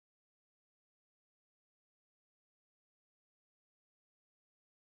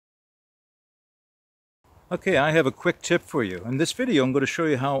Okay, I have a quick tip for you. In this video, I'm going to show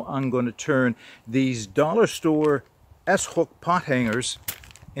you how I'm going to turn these dollar store S-hook pot hangers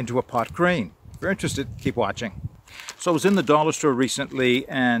into a pot crane. If you're interested, keep watching. So I was in the dollar store recently,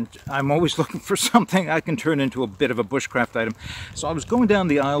 and I'm always looking for something I can turn into a bit of a bushcraft item. So I was going down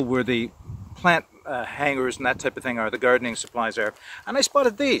the aisle where the plant hangers and that type of thing are, the gardening supplies are, and I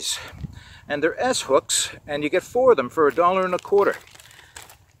spotted these. And they're S-hooks, and you get 4 of them for $1.25.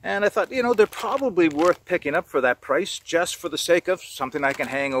 And I thought, you know, they're probably worth picking up for that price, just for the sake of something I can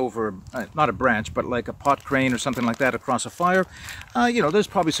hang over, not a branch, but like a pot crane or something like that across a fire. You know, there's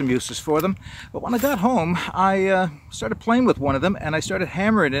probably some uses for them. But when I got home, I started playing with one of them, and I started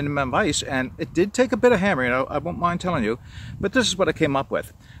hammering it in my vise, and it did take a bit of hammering, I won't mind telling you. But this is what I came up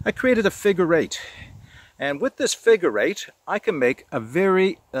with. I created a figure 8. And with this figure 8, I can make a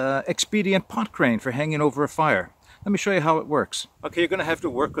very expedient pot crane for hanging over a fire. Let me show you how it works. Okay, you're going to have to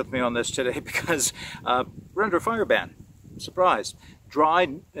work with me on this today because we're under a fire ban. Surprise. Dry,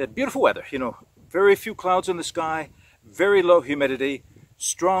 beautiful weather, you know, very few clouds in the sky, very low humidity,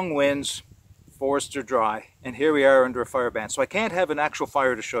 strong winds, forests are dry, and here we are under a fire ban. So I can't have an actual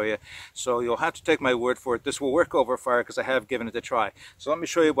fire to show you, so you'll have to take my word for it. This will work over a fire because I have given it a try. So let me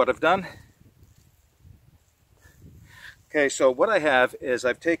show you what I've done. Okay, so what I have is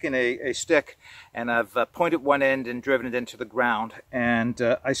I've taken a stick and I've pointed one end and driven it into the ground, and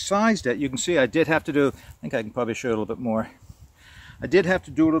I sized it. You can see I did have to do, I think I can probably show you a little bit more. I did have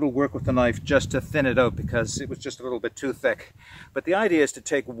to do a little work with the knife just to thin it out because it was just a little bit too thick. But the idea is to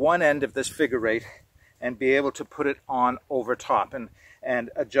take one end of this figure 8 and be able to put it on over top and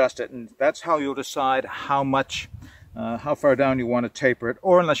adjust it. And that's how you'll decide how much how far down you want to taper it,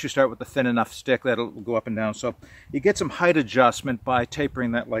 or unless you start with a thin enough stick that'll go up and down. So you get some height adjustment by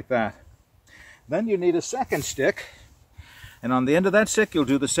tapering that like that. Then you need a second stick, and on the end of that stick you'll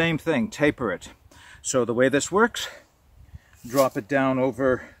do the same thing, taper it. So the way this works, drop it down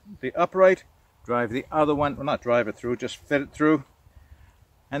over the upright, drive the other one, well, not drive it through, just fit it through,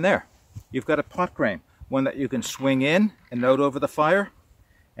 and there you've got a pot crane, one that you can swing in and out over the fire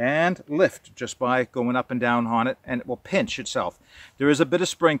and lift just by going up and down on it, and it will pinch itself. There is a bit of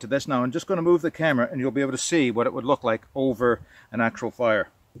spring to this. Now I'm just going to move the camera and you'll be able to see what it would look like over an actual fire.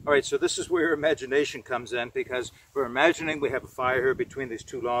 Alright, so this is where your imagination comes in, because we're imagining we have a fire here between these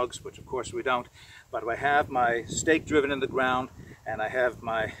two logs, which of course we don't, but I have my stake driven in the ground, and I have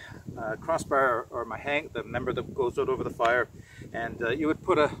my crossbar or my the member that goes out over the fire, and you would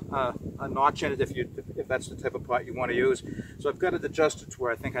put a notch in it if that's the type of pot you want to use. So I've got it adjusted to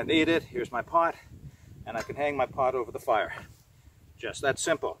where I think I need it. Here's my pot, and I can hang my pot over the fire. Just that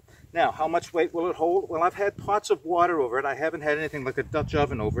simple. Now, how much weight will it hold? Well, I've had pots of water over it. I haven't had anything like a Dutch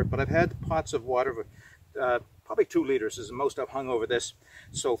oven over it, but I've had pots of water, probably 2 liters is the most I've hung over this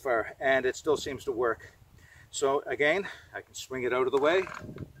so far, and it still seems to work. So again, I can swing it out of the way,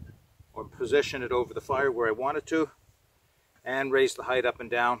 or position it over the fire where I want it to, and raise the height up and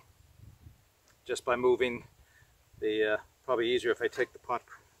down just by moving the, probably easier if I take the pot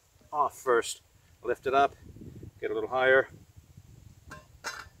off first, lift it up, get a little higher.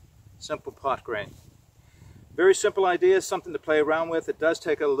 Simple pot crane. Very simple idea, something to play around with. It does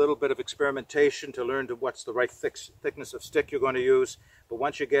take a little bit of experimentation to learn what's the right thickness of stick you're going to use, but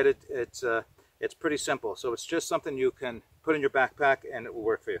once you get it, it's pretty simple. So it's just something you can put in your backpack and it will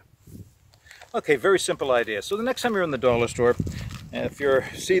work for you. Okay, very simple idea. So the next time you're in the dollar store, if you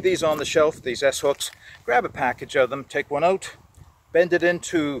see these on the shelf, these S-hooks, grab a package of them, take one out, bend it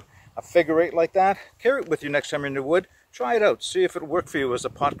into a figure 8 like that, carry it with you next time you're in the wood, try it out, see if it'll work for you as a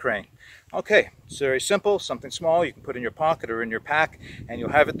pot crane. Okay, it's very simple, something small you can put in your pocket or in your pack, and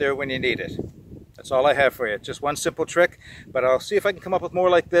you'll have it there when you need it. That's all I have for you, just one simple trick, but I'll see if I can come up with more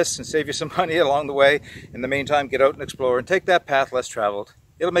like this and save you some money along the way. In the meantime, get out and explore and take that path less traveled.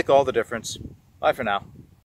 It'll make all the difference. Bye for now.